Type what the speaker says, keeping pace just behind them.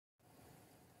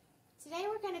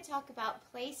we're going to talk about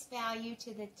place value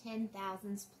to the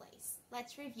 10,000s place.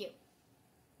 Let's review.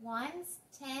 Ones,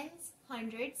 tens,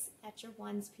 hundreds, that's your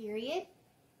ones period.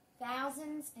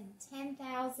 Thousands and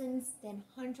 10,000s, then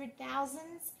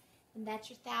 100,000s, and that's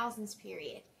your thousands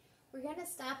period. We're going to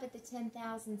stop at the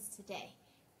 10,000s today.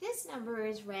 This number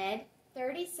is read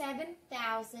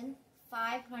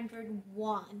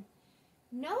 37,501.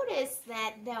 Notice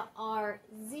that there are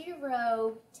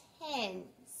 0 tens.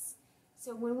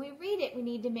 So when we read it, we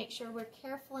need to make sure we're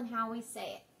careful in how we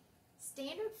say it.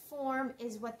 Standard form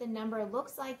is what the number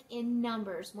looks like in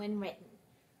numbers when written.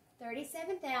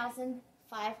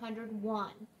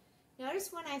 37,501.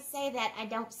 Notice when I say that, I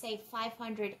don't say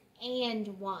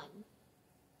 501.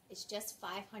 It's just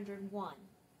 501.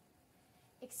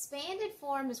 Expanded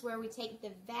form is where we take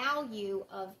the value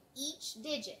of each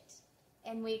digit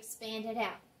and we expand it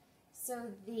out.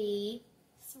 So the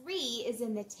 3 is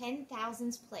in the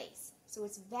 10,000s place, so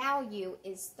its value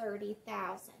is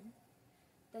 30,000.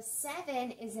 The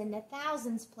 7 is in the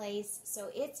thousands place, so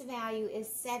its value is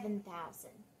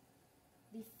 7,000.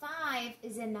 The 5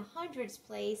 is in the hundreds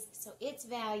place, so its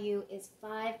value is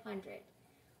 500.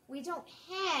 We don't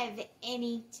have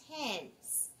any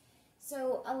tens.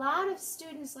 So a lot of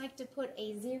students like to put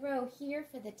a 0 here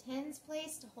for the tens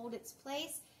place to hold its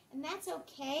place, and that's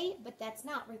okay, but that's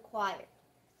not required.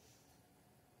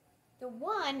 The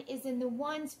 1 is in the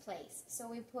ones place, so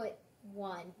we put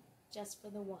 1 just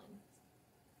for the ones.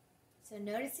 So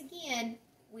notice again,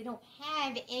 we don't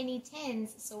have any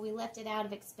tens, so we left it out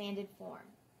of expanded form.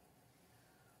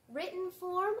 Written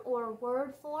form or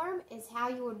word form is how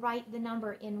you would write the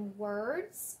number in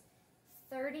words.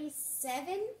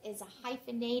 37 is a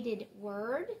hyphenated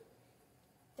word.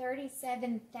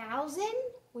 37,000,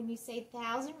 when you say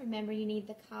thousand, remember you need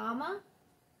the comma.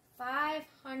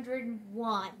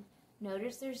 501.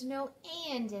 Notice there's no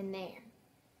and in there.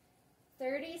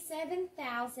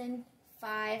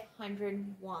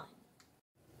 37,501.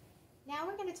 Now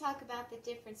we're going to talk about the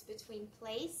difference between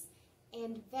place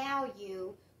and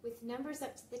value with numbers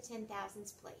up to the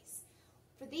 10,000s place.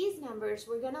 For these numbers,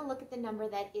 we're going to look at the number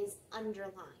that is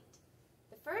underlined.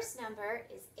 The first number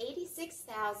is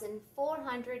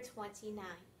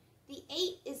 86,429. The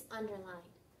 8 is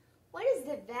underlined. What is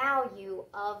the value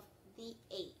of the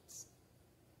 8?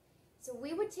 So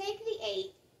we would take the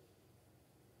 8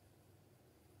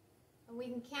 and we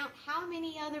can count how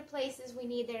many other places we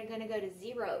need that are going to go to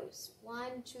zeros.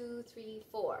 1, 2, 3,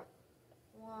 4.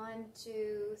 1,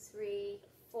 2, 3,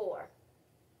 4.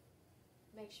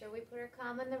 Make sure we put our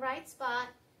comma in the right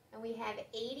spot. And we have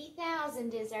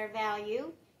 80,000 is our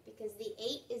value because the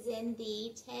 8 is in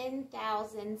the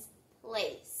 10,000s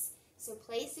place. So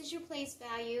place is your place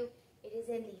value. It is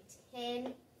in the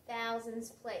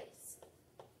 10,000s place.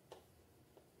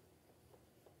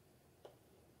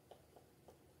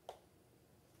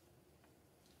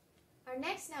 Our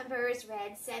next number is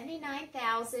read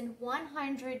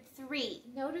 79,103.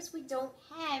 Notice we don't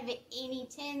have any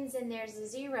tens and there's a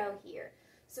 0 here.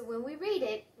 So when we read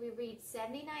it, we read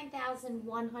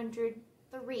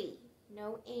 79,103.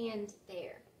 No and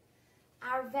there.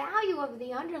 Our value of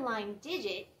the underlined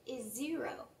digit is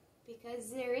 0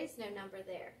 because there is no number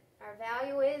there. Our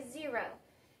value is 0.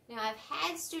 Now I've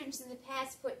had students in the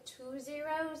past put 2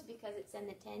 zeros because it's in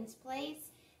the tens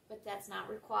place, but that's not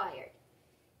required.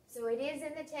 So it is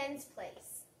in the tens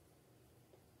place.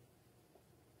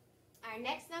 Our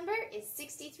next number is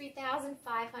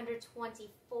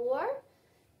 63,524.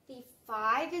 The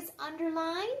 5 is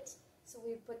underlined, so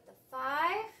we put the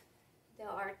 5. There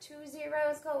are 2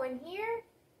 zeros going here.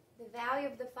 The value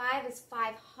of the 5 is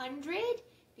 500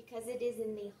 because it is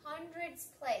in the hundreds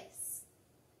place.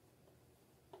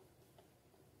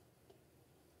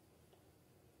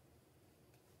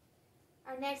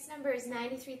 Our next number is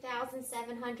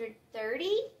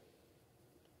 93,730.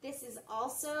 This is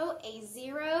also a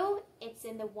 0. It's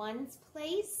in the ones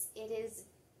place. The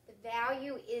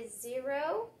value is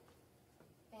 0,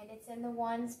 and it's in the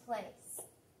ones place.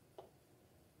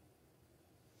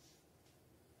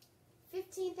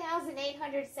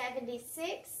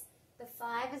 15,876. The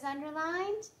 5 is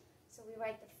underlined, so we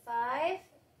write the 5.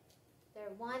 There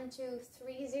are 1, 2,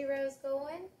 3 zeros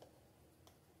going.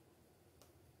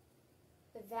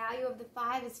 The value of the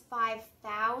 5 is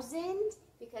 5,000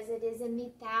 because it is in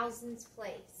the thousands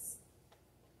place.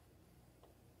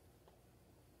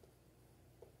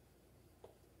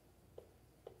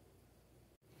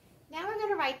 Now we're going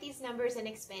to write these numbers in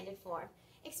expanded form.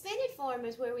 Expanded form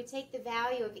is where we take the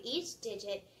value of each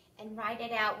digit and write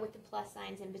it out with the plus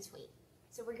signs in between.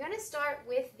 So we're going to start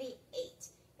with the 8.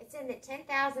 It's in the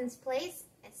 10,000s place,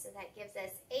 and so that gives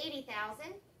us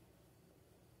 80,000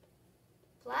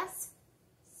 plus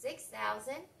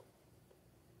 60,000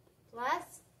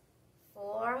 plus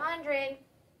 400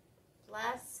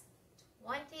 plus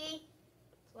 20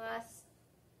 plus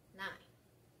 9.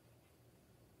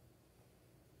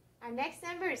 Our next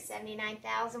number is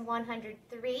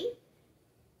 79,103.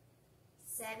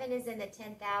 7 is in the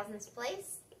 10,000s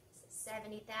place.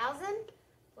 70,000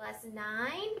 plus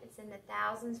 9, it's in the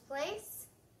thousands place.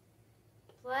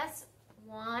 Plus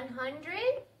 100,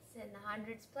 it's in the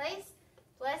hundreds place.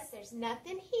 Plus, there's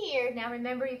nothing here. Now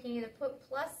remember, you can either put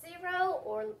plus 0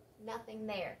 or nothing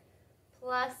there.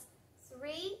 Plus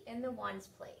 3 in the ones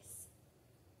place.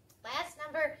 Last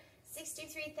number,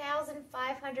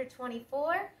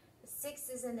 63,524. The 6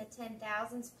 is in the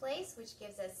 10,000s place, which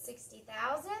gives us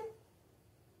 60,000.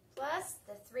 Plus,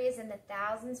 the 3 is in the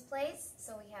thousands place,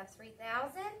 so we have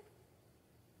 3,000.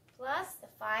 Plus, the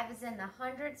 5 is in the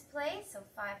hundreds place, so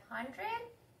 500.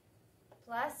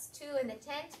 Plus 2 in the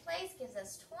tens place gives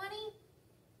us 20.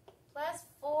 Plus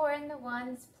 4 in the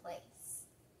ones place.